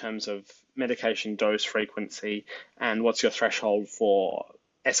in terms of medication dose frequency, and what's your threshold for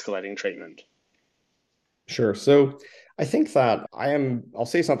escalating treatment? Sure. So I think that I'll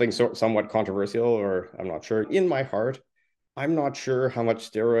say something somewhat controversial, or I'm not sure. In my heart, I'm not sure how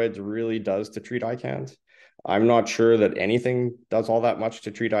much steroids really does to treat ICANS. I'm not sure that anything does all that much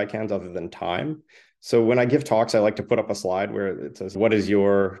to treat ICANS other than time. So when I give talks, I like to put up a slide where it says, what is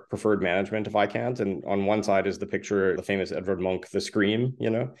your preferred management of ICANS? And on one side is the picture, the famous Edvard Munch, The Scream,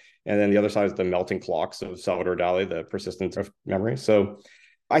 and then the other side is the melting clocks of Salvador Dali, The Persistence of Memory. So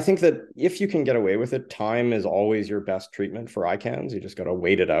I think that if you can get away with it, time is always your best treatment for ICANS. You just got to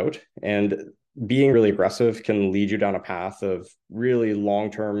wait it out. And being really aggressive can lead you down a path of really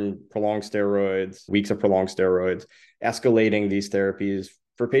long-term prolonged steroids, weeks of prolonged steroids, escalating these therapies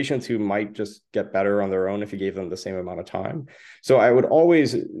for patients who might just get better on their own if you gave them the same amount of time. So I would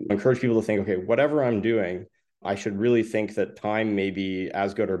always encourage people to think, okay, whatever I'm doing, I should really think that time may be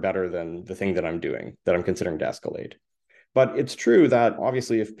as good or better than the thing that I'm doing, that I'm considering to escalate. But it's true that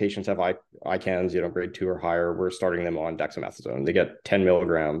obviously if patients have ICANS, grade 2 or higher, we're starting them on dexamethasone. They get 10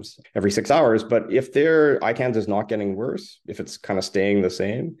 milligrams every 6 hours. But if their ICANS is not getting worse, if it's kind of staying the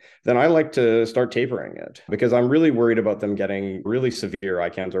same, then I like to start tapering it because I'm really worried about them getting really severe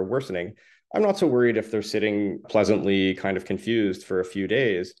ICANS or worsening. I'm not so worried if they're sitting pleasantly kind of confused for a few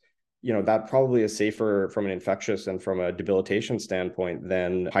days. That probably is safer from an infectious and from a debilitation standpoint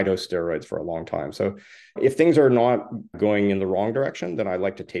than high dose steroids for a long time. So if things are not going in the wrong direction, then I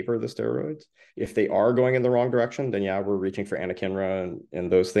like to taper the steroids. If they are going in the wrong direction, then yeah, we're reaching for anakinra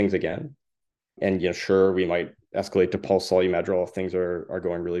and those things again. And sure, we might escalate to pulse solumedrol if things are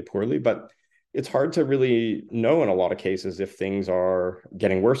going really poorly, but it's hard to really know in a lot of cases if things are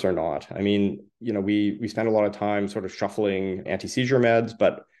getting worse or not. I mean, we spend a lot of time sort of shuffling anti-seizure meds,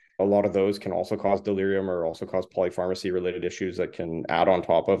 but a lot of those can also cause delirium or also cause polypharmacy related issues that can add on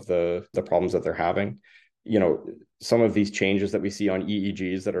top of the problems that they're having. Some of these changes that we see on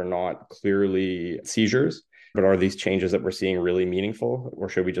EEGs that are not clearly seizures, but are these changes that we're seeing really meaningful, or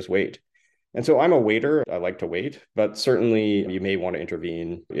should we just wait? And so I'm a waiter. I like to wait, but certainly you may want to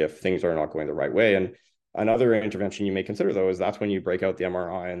intervene if things are not going the right way. And another intervention you may consider, though, is that's when you break out the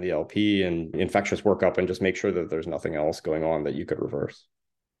MRI and the LP and infectious workup and just make sure that there's nothing else going on that you could reverse.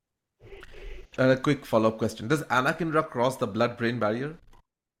 And a quick follow-up question. Does anakinra cross the blood-brain barrier?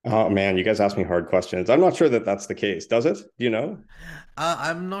 Oh, man, you guys ask me hard questions. I'm not sure that that's the case. Does it? Do you know?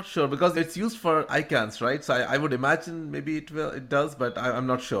 I'm not sure because it's used for ICANS, right? So I would imagine maybe it does, but I'm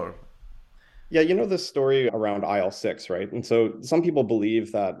not sure. Yeah, this story around IL-6, right? And so some people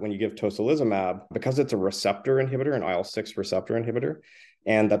believe that when you give tocilizumab, because it's a receptor inhibitor, an IL-6 receptor inhibitor,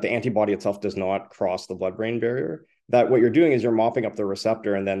 and that the antibody itself does not cross the blood-brain barrier, that what you're doing is you're mopping up the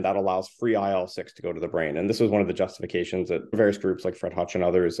receptor, and then that allows free IL-6 to go to the brain. And this was one of the justifications that various groups like Fred Hutch and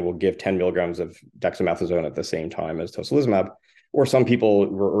others will give 10 milligrams of dexamethasone at the same time as tocilizumab. Or some people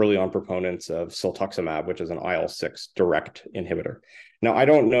were early on proponents of siltuximab, which is an IL-6 direct inhibitor. Now, I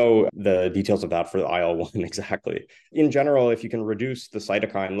don't know the details of that for the IL-1 exactly. In general, if you can reduce the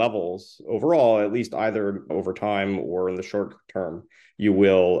cytokine levels overall, at least either over time or in the short term, you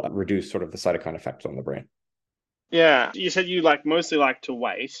will reduce sort of the cytokine effects on the brain. Yeah, you said you mostly like to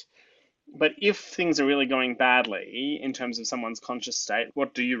wait, but if things are really going badly in terms of someone's conscious state,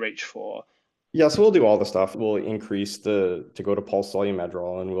 what do you reach for? Yeah, so we'll do all the stuff. We'll increase to go to pulse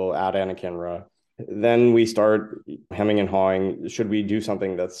solumedrol and we'll add anakinra. Then we start hemming and hawing. Should we do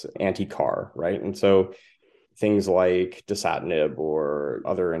something that's anti-CAR, right? And so things like dasatinib or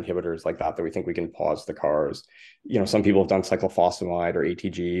other inhibitors like that we think we can pause the CARs. Some people have done cyclophosphamide or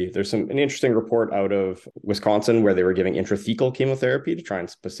ATG. There's an interesting report out of Wisconsin where they were giving intrathecal chemotherapy to try and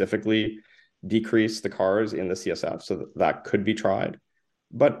specifically decrease the CARs in the CSF. So that could be tried.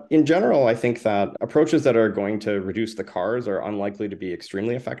 But in general, I think that approaches that are going to reduce the CARs are unlikely to be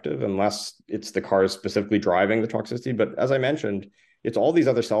extremely effective unless it's the CARs specifically driving the toxicity. But as I mentioned, it's all these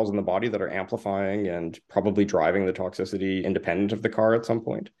other cells in the body that are amplifying and probably driving the toxicity independent of the CAR at some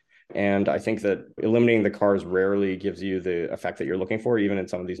point. And I think that eliminating the CARs rarely gives you the effect that you're looking for, even in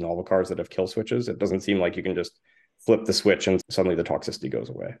some of these novel CARs that have kill switches. It doesn't seem like you can just flip the switch and suddenly the toxicity goes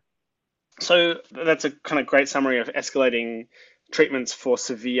away. So that's a kind of great summary of escalating treatments for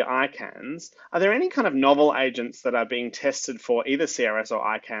severe ICANS. Are there any kind of novel agents that are being tested for either CRS or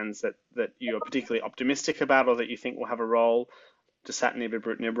ICANS that you are particularly optimistic about or that you think will have a role? Dasatinib,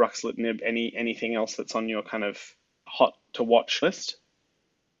 ibrutinib, ruxolitinib, anything else that's on your kind of hot to watch list?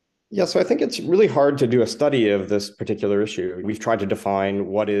 Yeah, so I think it's really hard to do a study of this particular issue. We've tried to define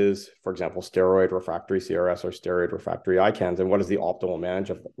what is, for example, steroid refractory CRS or steroid refractory ICANS, and what is the optimal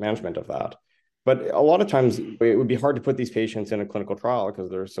management of that. But a lot of times it would be hard to put these patients in a clinical trial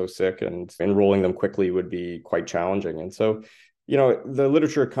because they're so sick, and enrolling them quickly would be quite challenging. And so, the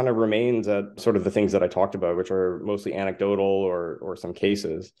literature kind of remains at sort of the things that I talked about, which are mostly anecdotal or some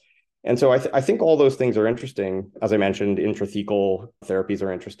cases. And so I think all those things are interesting. As I mentioned, intrathecal therapies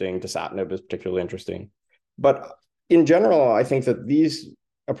are interesting. Dasatinib is particularly interesting. But in general, I think that these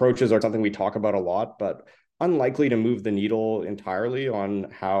approaches are something we talk about a lot, but unlikely to move the needle entirely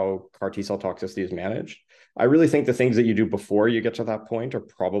on how CAR T-cell toxicity is managed. I really think the things that you do before you get to that point are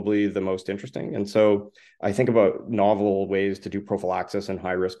probably the most interesting. And so I think about novel ways to do prophylaxis in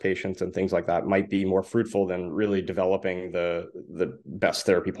high-risk patients and things like that might be more fruitful than really developing the best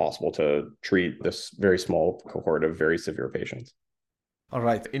therapy possible to treat this very small cohort of very severe patients. All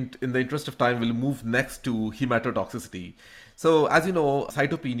right. In the interest of time, we'll move next to hematotoxicity. So, as you know,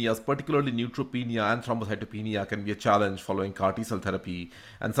 cytopenias, particularly neutropenia and thrombocytopenia, can be a challenge following CAR T-cell therapy,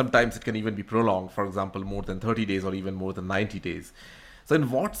 and sometimes it can even be prolonged, for example, more than 30 days or even more than 90 days. So in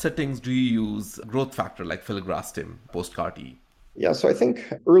what settings do you use growth factor like filgrastim post-CAR T? Yeah, so I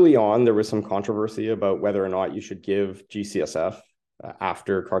think early on there was some controversy about whether or not you should give GCSF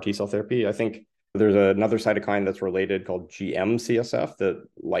after CAR T cell therapy. I think there's another cytokine that's related called GM-CSF that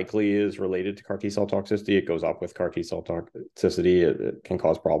likely is related to CAR T cell toxicity. It goes up with CAR T cell toxicity. It can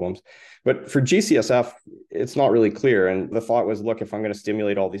cause problems. But for GCSF, it's not really clear. And the thought was, look, if I'm going to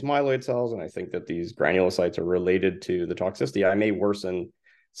stimulate all these myeloid cells, and I think that these granulocytes are related to the toxicity, I may worsen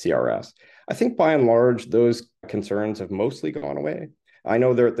CRS. I think by and large, those concerns have mostly gone away. I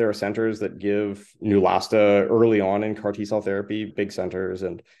know there are centers that give Neulasta early on in CAR T cell therapy, big centers,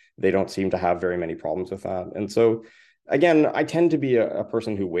 and they don't seem to have very many problems with that. And so, again, I tend to be a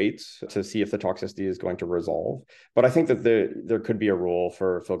person who waits to see if the toxicity is going to resolve. But I think that there could be a role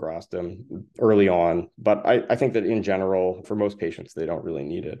for filgrastim early on. But I think that in general, for most patients, they don't really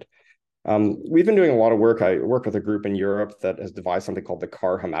need it. We've been doing a lot of work. I work with a group in Europe that has devised something called the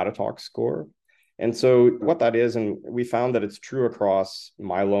CAR hematotox score. And so what that is, and we found that it's true across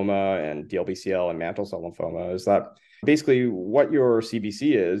myeloma and DLBCL and mantle cell lymphoma, is that basically what your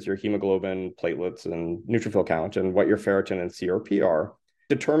CBC is, your hemoglobin, platelets, and neutrophil count, and what your ferritin and CRP are,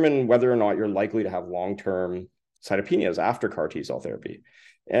 determine whether or not you're likely to have long-term cytopenias after CAR T cell therapy.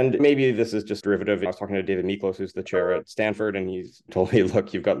 And maybe this is just derivative. I was talking to David Miklos, who's the chair at Stanford, and he's told me,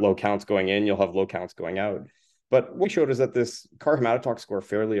 look, you've got low counts going in, you'll have low counts going out. But what we showed is that this CAR hematotox score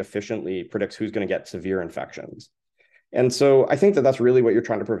fairly efficiently predicts who's going to get severe infections. And so I think that that's really what you're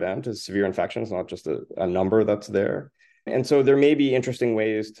trying to prevent is severe infections, not just a number that's there. And so there may be interesting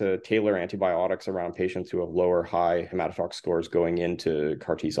ways to tailor antibiotics around patients who have lower high hematotox scores going into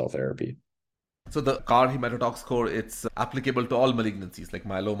CAR T cell therapy. So the CAR hematotox score, it's applicable to all malignancies like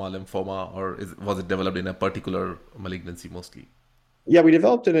myeloma, lymphoma, or was it developed in a particular malignancy mostly? Yeah, we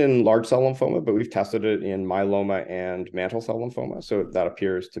developed it in large cell lymphoma, but we've tested it in myeloma and mantle cell lymphoma. So that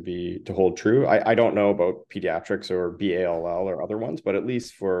appears to hold true. I don't know about pediatrics or BALL or other ones, but at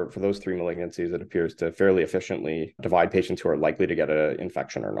least for those three malignancies, it appears to fairly efficiently divide patients who are likely to get an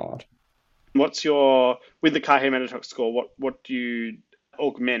infection or not. With the CAR hematotox score, what do you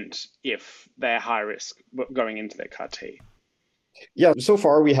augment if they're high risk going into their CAR T? Yeah, so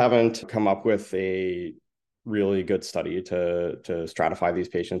far we haven't come up with a really good study to stratify these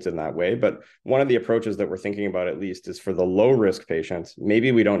patients in that way. But one of the approaches that we're thinking about at least is for the low risk patients,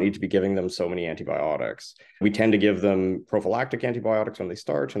 maybe we don't need to be giving them so many antibiotics. We tend to give them prophylactic antibiotics when they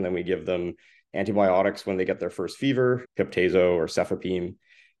start, and then we give them antibiotics when they get their first fever, Piptazo or Cefepime.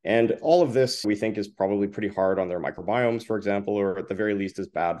 And all of this we think is probably pretty hard on their microbiomes, for example, or at the very least is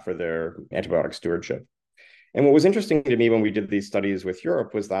bad for their antibiotic stewardship. And what was interesting to me when we did these studies with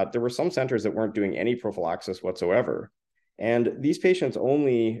Europe was that there were some centers that weren't doing any prophylaxis whatsoever. And these patients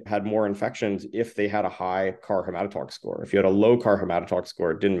only had more infections if they had a high CAR hematotox score. If you had a low CAR hematotox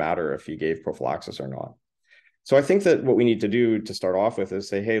score, it didn't matter if you gave prophylaxis or not. So I think that what we need to do to start off with is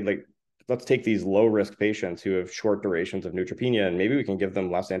say, hey, let's take these low risk patients who have short durations of neutropenia, and maybe we can give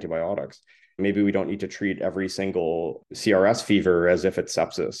them less antibiotics. Maybe we don't need to treat every single CRS fever as if it's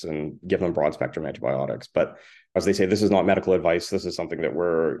sepsis and give them broad spectrum antibiotics. But as they say, this is not medical advice. This is something that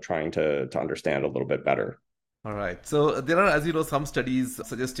we're trying to understand a little bit better. All right. So there are, as you know, some studies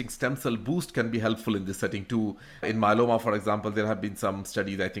suggesting stem cell boost can be helpful in this setting too. In myeloma, for example, there have been some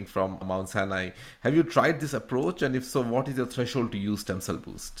studies, I think, from Mount Sinai. Have you tried this approach? And if so, what is your threshold to use stem cell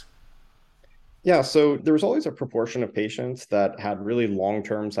boost? Yeah, so there was always a proportion of patients that had really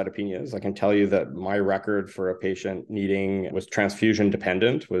long-term cytopenias. I can tell you that my record for a patient was transfusion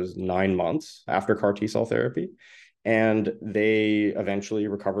dependent, was 9 months after CAR T cell therapy. And they eventually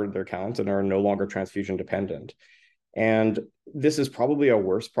recovered their counts and are no longer transfusion dependent. And this is probably a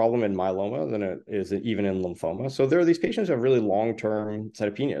worse problem in myeloma than it is even in lymphoma. So there are these patients who have really long-term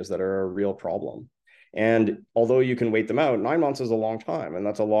cytopenias that are a real problem. And although you can wait them out, 9 months is a long time. And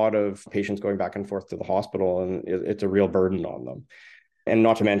that's a lot of patients going back and forth to the hospital. And it's a real burden on them. And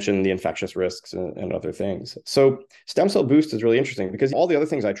not to mention the infectious risks and other things. So stem cell boost is really interesting because all the other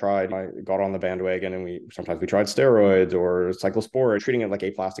things I tried, I got on the bandwagon and sometimes we tried steroids or cyclosporin, treating it like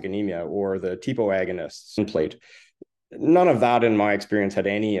aplastic anemia or the TPO agonists in plate. None of that, in my experience, had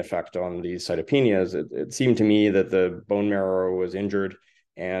any effect on these cytopenias. It seemed to me that the bone marrow was injured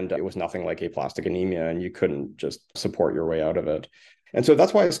and it was nothing like aplastic anemia, and you couldn't just support your way out of it. And so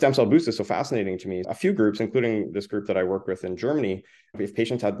that's why stem cell boost is so fascinating to me. A few groups, including this group that I work with in Germany, if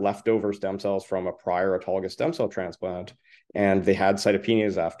patients had leftover stem cells from a prior autologous stem cell transplant and they had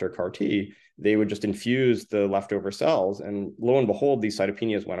cytopenias after CAR T, they would just infuse the leftover cells, and lo and behold, these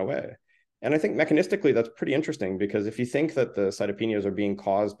cytopenias went away. And I think mechanistically, that's pretty interesting because if you think that the cytopenias are being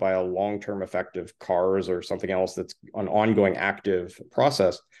caused by a long-term effect of CARs or something else that's an ongoing active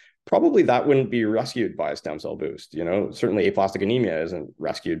process, probably that wouldn't be rescued by a stem cell boost. Certainly aplastic anemia isn't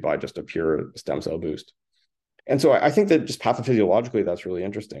rescued by just a pure stem cell boost. And so I think that just pathophysiologically, that's really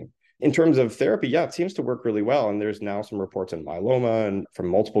interesting. In terms of therapy, yeah, it seems to work really well. And there's now some reports in myeloma and from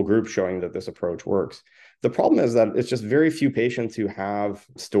multiple groups showing that this approach works. The problem is that it's just very few patients who have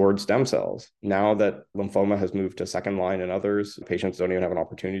stored stem cells. Now that lymphoma has moved to second line and others, patients don't even have an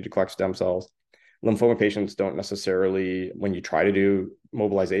opportunity to collect stem cells. Lymphoma patients don't necessarily, when you try to do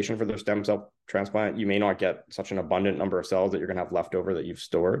mobilization for their stem cell transplant, you may not get such an abundant number of cells that you're going to have left over that you've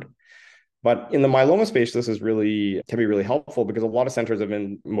stored. But in the myeloma space, this can be really helpful because a lot of centers have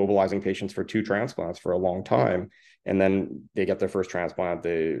been mobilizing patients for 2 transplants for a long time. And then they get their first transplant,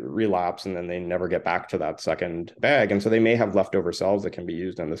 they relapse, and then they never get back to that second bag. And so they may have leftover cells that can be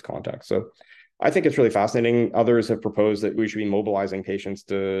used in this context. So I think it's really fascinating. Others have proposed that we should be mobilizing patients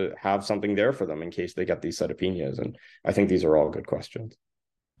to have something there for them in case they get these cytopenias. And I think these are all good questions.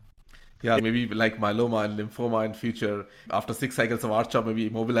 Yeah, maybe like myeloma and lymphoma in future, after 6 cycles of R-CHOP, maybe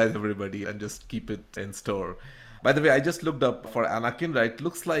mobilize everybody and just keep it in store. By the way, I just looked up for anakin, right?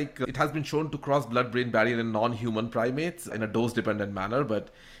 Looks like it has been shown to cross blood-brain barrier in non-human primates in a dose-dependent manner, but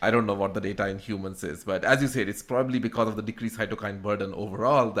I don't know what the data in humans is. But as you said, it's probably because of the decreased cytokine burden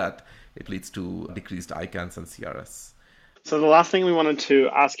overall that it leads to decreased ICANS and CRS. So the last thing we wanted to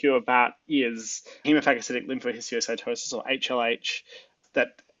ask you about is hemophagocytic lymphohistiocytosis, or HLH,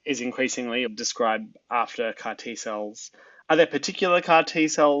 that is increasingly described after CAR T cells. Are there particular CAR T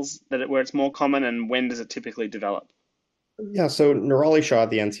cells where it's more common, and when does it typically develop? Yeah, so Nirali Shah at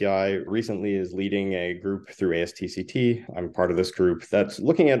the NCI recently is leading a group through ASTCT. I'm part of this group that's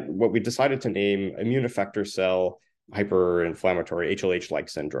looking at what we decided to name immune effector cell hyperinflammatory HLH-like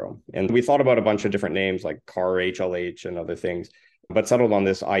syndrome. And we thought about a bunch of different names like CAR HLH and other things, but settled on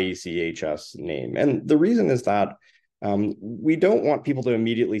this IECHS name. And the reason is that we don't want people to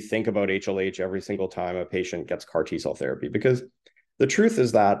immediately think about HLH every single time a patient gets CAR T cell therapy, because the truth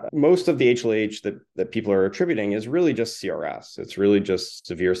is that most of the HLH that people are attributing is really just CRS. It's really just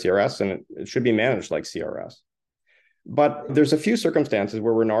severe CRS, and it should be managed like CRS. But there's a few circumstances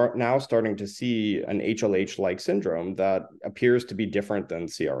where we're now starting to see an HLH-like syndrome that appears to be different than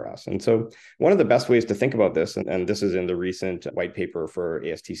CRS. And so one of the best ways to think about this, and this is in the recent white paper for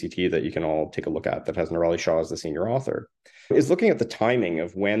ASTCT that you can all take a look at that has Nirali Shah as the senior author, is looking at the timing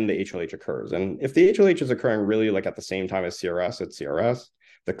of when the HLH occurs. And if the HLH is occurring really like at the same time as CRS, it's CRS.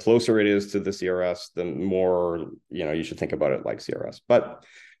 The closer it is to the CRS, the more, you should think about it like CRS. But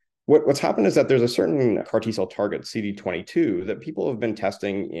what's happened is that there's a certain CAR T cell target, CD22, that people have been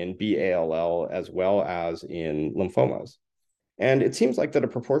testing in B-ALL as well as in lymphomas. And it seems like that a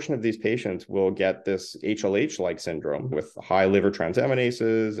proportion of these patients will get this HLH-like syndrome with high liver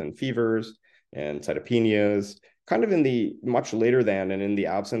transaminases and fevers and cytopenias, kind of in the much later than and in the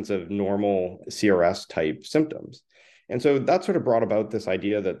absence of normal CRS-type symptoms. And so that sort of brought about this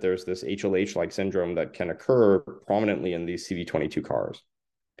idea that there's this HLH-like syndrome that can occur prominently in these CD22 CARs.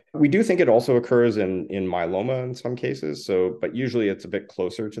 We do think it also occurs in myeloma in some cases, but usually it's a bit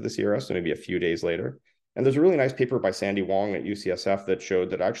closer to the CRS, so maybe a few days later. And there's a really nice paper by Sandy Wong at UCSF that showed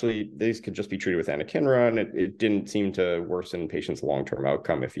that actually these could just be treated with anakinra, and it didn't seem to worsen patients' long-term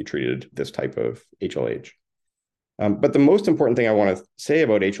outcome if you treated this type of HLH. But the most important thing I want to say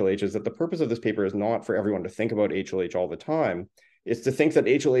about HLH is that the purpose of this paper is not for everyone to think about HLH all the time. It's to think that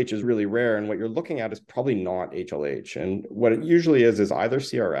HLH is really rare, and what you're looking at is probably not HLH. And what it usually is either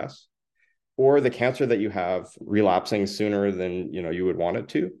CRS or the cancer that you have relapsing sooner than you would want it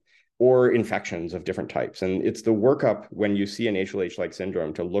to, or infections of different types. And it's the workup when you see an HLH-like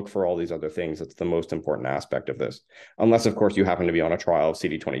syndrome to look for all these other things that's the most important aspect of this, unless, of course, you happen to be on a trial of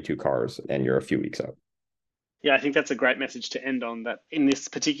CD22 CARs and you're a few weeks out. Yeah, I think that's a great message to end on, that in this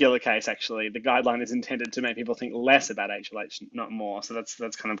particular case, actually, the guideline is intended to make people think less about HLH, not more. So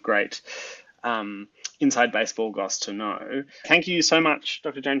that's kind of great inside baseball goss to know. Thank you so much,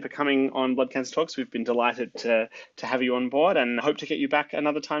 Dr. Jain, for coming on Blood Cancer Talks. We've been delighted to have you on board and hope to get you back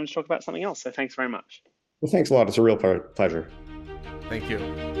another time to talk about something else. So thanks very much. Well, thanks a lot. It's a real pleasure. Thank you.